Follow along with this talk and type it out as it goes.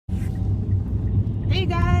Hey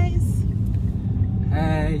guys!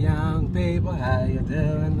 Hey young people, how you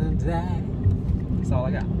doing today? That's all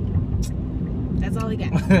I got. That's all we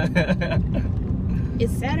got.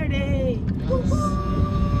 It's Saturday!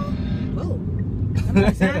 Whoa! I'm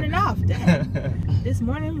not sounding off. This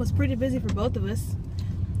morning was pretty busy for both of us.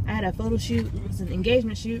 I had a photo shoot, it was an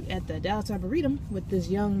engagement shoot at the Dallas Arboretum with this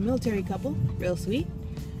young military couple, real sweet.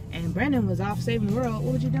 And Brandon was off saving the world.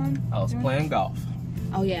 What was you doing? I was playing golf.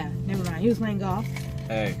 Oh yeah, never mind. He was playing golf.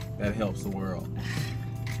 Hey, that helps the world.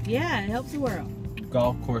 Yeah, it helps the world.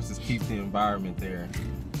 Golf courses keep the environment there.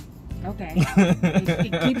 Okay.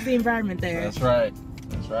 It keeps the environment there. That's right.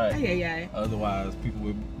 That's right. Yeah. Otherwise, people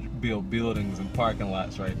would build buildings and parking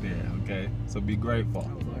lots right there, okay? So be grateful.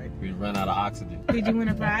 Oh, Lord. We run out of oxygen. Did you win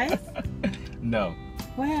a prize? No.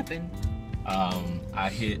 What happened? I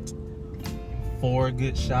hit 4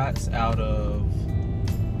 good shots out of,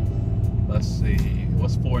 let's see,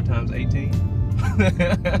 what's 4 times 18?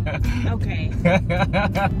 Okay.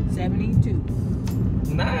 72.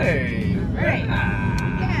 Nice. Right.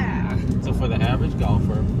 Yeah. So for the average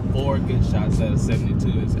golfer, 4 good shots out of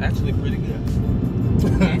 72 is actually pretty good.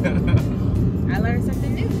 Okay. I learned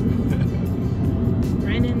something new.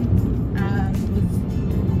 Brandon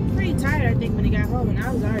was pretty tired, I think, when he got home, and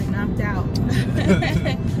I was already knocked out.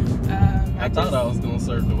 I thought I was going to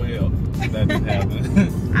surf the whale. That didn't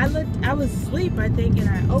happen. I was asleep, I think, and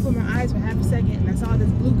I opened my eyes for half a second, and I saw this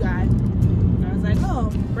blue guy. And I was like, oh,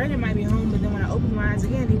 Brandon might be home, but then when I opened my eyes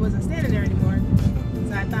again, he wasn't standing there anymore.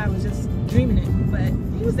 So I thought I was just dreaming it, but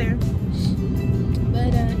he was there.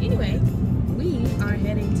 But anyway, we are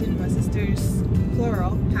heading to my sister's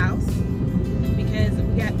plural house because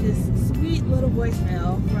we got this sweet little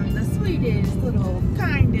voicemail from the sweetest little,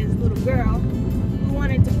 kindest little girl who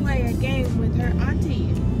wanted to play a game with her auntie.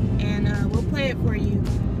 And we'll play it for you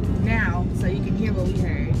now so you can hear what we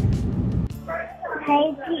heard.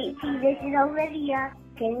 Hey, Titi, this is Olivia.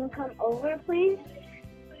 Can you come over, please?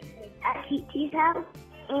 At Titi's house.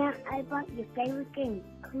 And I bought your favorite game,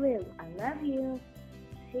 Clue. I love you.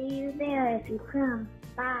 See you there if you come.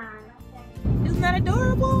 Bye. Isn't that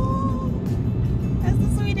adorable? That's the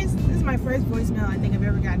sweetest. This is my first voicemail I think I've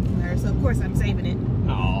ever gotten from her, so of course I'm saving it.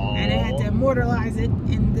 Aww. And I had to immortalize it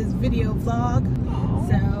in this video vlog. Aww.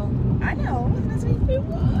 So, I know, wasn't that sweet? It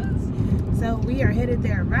was. So we are headed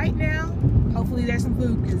there right now. Hopefully there's some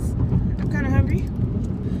food because I'm kind of hungry.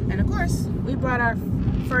 And of course, we brought our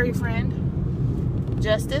furry friend,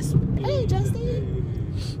 Justice. Hey, Justin.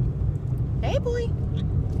 Hey, boy.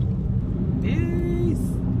 Peace.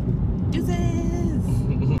 Deuces.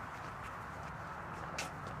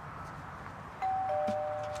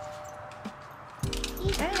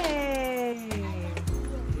 Hey.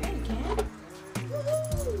 Hey, Ken.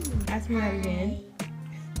 Ask me that again.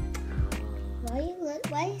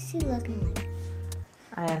 Why is she looking like?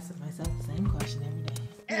 I ask myself the same question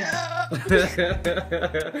every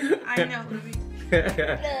day. I know, baby.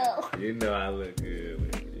 No. You know I look good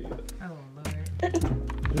with you. Oh, Lord. Let's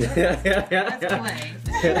play.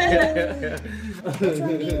 Which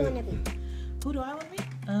one do you want to be? Who do I want to be?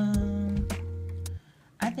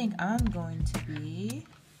 I think I'm going to be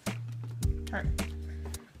her.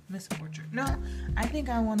 Miss Orchard. No, I think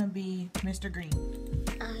I want to be Mr. Green.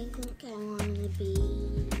 I think I want to be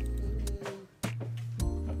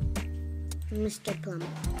Mr. Plum.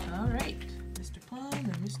 All right. Mr. Plum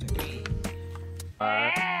and Mr. Green.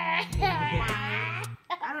 I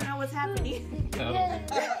don't know what's happening.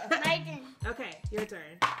 Okay, your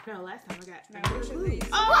turn. No, last time I got blue.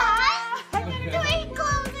 Oh! I didn't do any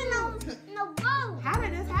clothes in the boat. How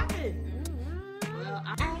did this happen? Well, I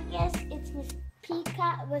guess it's Miss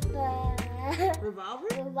Peacock with the revolver?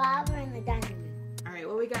 revolver and the dynamite. All right,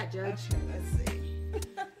 what we got, Judge? Let's see.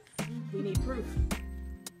 We need proof.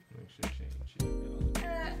 Make sure she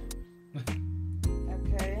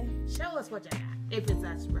Okay. Show us what you got, if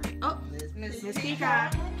that's right. Oh, Miss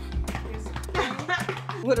Peacock.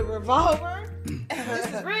 With a revolver. This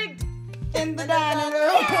is rigged. In the dining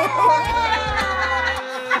room.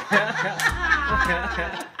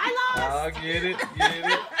 I lost. Oh, get it, get it. To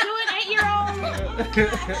an 8-year-old.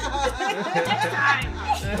 Next time.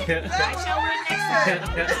 I shall win next time.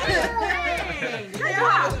 Hey, good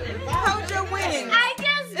job. How'd you win? I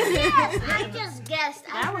just guessed.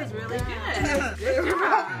 That was really good.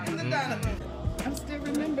 In the dining room. I'm still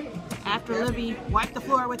remembering. After Libby wiped the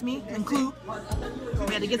floor with me and Clue,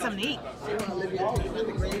 we had to get something to eat.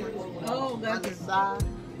 Oh, that's the side.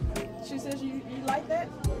 She says you like that?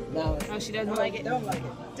 No. Oh, she doesn't like it? Don't like it.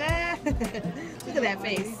 Look at that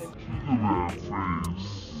face.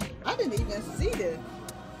 I didn't even see the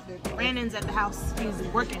Brandon's at the house. He's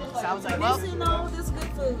working. So I was like, well, Missing all this good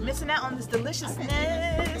food. missing out on this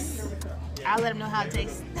deliciousness. I'll let him know how it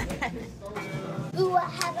tastes. Ooh, I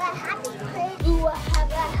have a happy place. Ooh, I have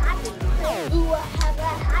a happy place. Ooh, I have a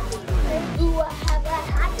happy place. Ooh, I have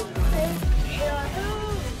a happy place.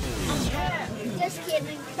 Just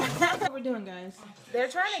kidding. What we're doing, guys. They're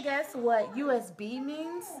trying to guess what USB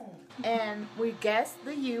means, and we guessed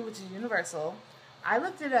the U, which is universal. I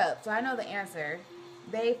looked it up, so I know the answer.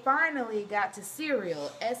 They finally got to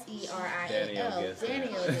cereal, S-E-R-I-A-L.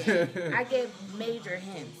 Daniel did. I gave major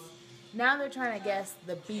hints. Now they're trying to guess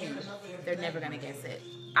the B. They're never gonna guess it.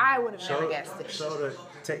 I would have never guessed it.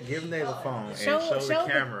 Give them the phone and show the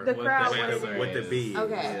camera the crowd what the B is.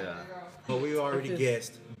 Okay. Yeah. But we already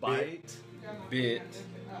guessed Bite, bit,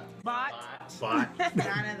 Bot. bot,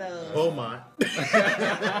 None of those. Beaumont.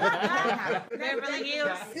 Beverly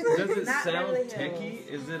Hills. Does it Not sound Beverly Hills. techie?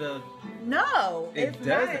 Is it a? No, It it's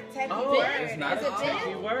doesn't. not a techie Oh, word. it's not Is a it techie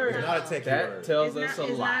been? word. It's not a techie That word. tells It's us not, a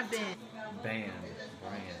it's lot. not been. Band,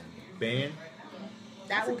 Band.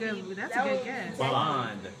 That's a good guess.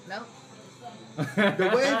 Bond. Nope. The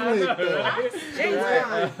wavelength.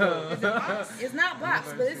 It's not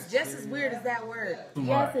box, but it's just as weird as that word.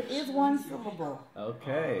 Smart. Yes, it is one syllable.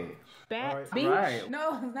 Okay. Bat, All beach? right.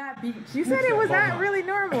 No, it's not beach. You said it was not really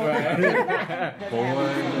normal.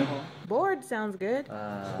 Born. Board sounds good.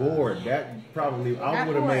 Board. That probably I Not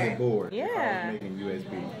would have made board. board. Yeah. If I was making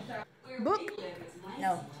USB. Book?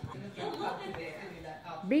 No.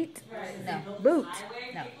 Beat? No. Boot?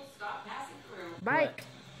 No. Bike?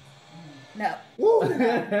 No. Woo! I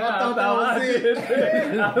thought that was it.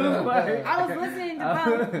 I was listening to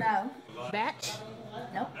both. No. Batch?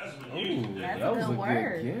 Nope. Ooh, That's that a was good a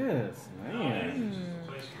word. good guess, man.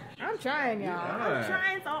 I'm trying, y'all. I'm Yeah.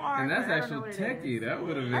 trying so hard. And that's but I don't know actually what it is. techie. That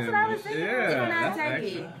would have been. That's what I was thinking. Yeah, It's not that's techie.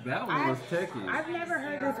 actually, that one was techie. I've never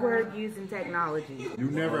heard this word used in technology. You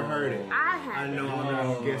never heard it. I have. I know.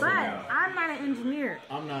 I'm guessing But now. I'm not an engineer.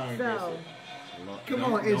 I'm not So, guessing. Come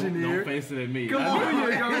on, engineer. Don't face it at me. Come I on. knew you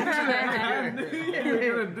were gonna do that. I knew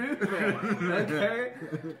you were gonna do that. Okay.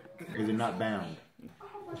 Is it not bound?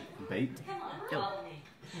 Bait.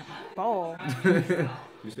 ball.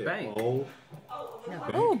 You said Bank. bowl.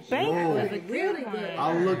 Oh, bank Oh. was a good one.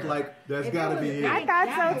 I look like that's gotta be it. I thought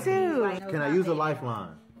so too. Can I use a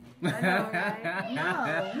lifeline? No.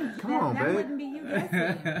 Come on, That babe. wouldn't be you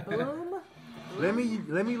guessing. Boom. Let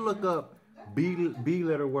me look up B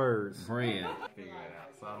letter words. Brand. Figure it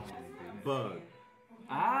out. So I don't want to do Bug.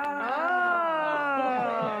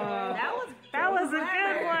 Oh, that was a good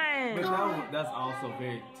But one. that's also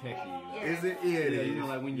very techie. Is it? Yeah, Yeah, it you know, is.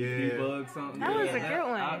 like when you Yeah. debug something. That was a Yeah, good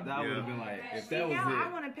one. That would have been like, if that was Now I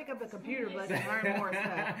it. want to pick up a computer book and learn more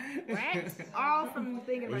stuff. Rat? All from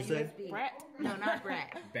thinking about What'd you say? USB. Rat? No, not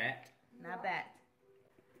rat. Bat. Not that.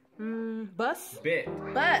 Bus? Bet.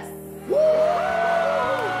 Bus.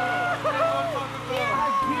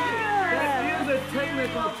 That is a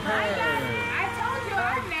technical term. I told you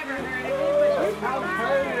I've never heard of it, but I've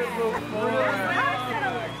heard it before.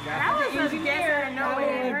 that was a guess out of nowhere.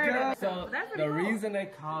 I heard of it. So That's the pretty cool. reason they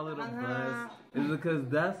call it a bus is because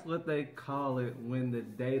that's what they call it when the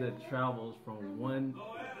data travels from one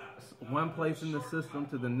place in the system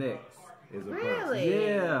to the next. Is a Really?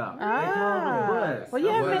 Yeah, they call it a bus. Well, you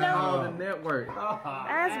haven't That's been what they on. call the network. That's Oh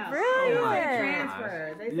brilliant. my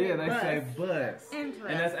Transfer. They say Yeah, they bus. say bus. Interesting.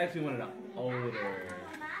 And that's actually one of the older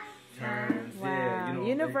terms. Wow. Yeah, you know,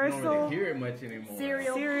 Universal you don't really hear it much anymore.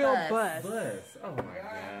 Serial bus. Bus. Oh my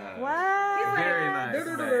god. What? Very nice.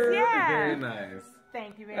 Yeah. Very nice.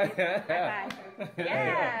 Thank you, baby. Bye-bye.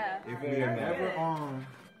 Yeah. If we are never on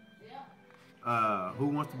Who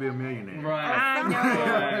Wants to Be a Millionaire? Right. I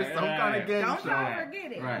know. Some kind of game Don't show. y'all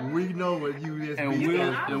forget it. Right. We know what USB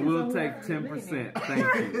And we'll take 10%.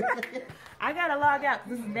 Thank you. I gotta log out.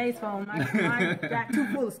 This is Dave's phone. Mine got too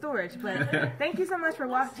full of storage. But thank you so much for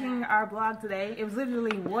watching our vlog today. It was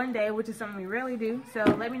literally one day, which is something we rarely do. So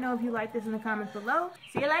let me know if you like this in the comments below.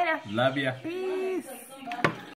 See you later. Love ya. Peace.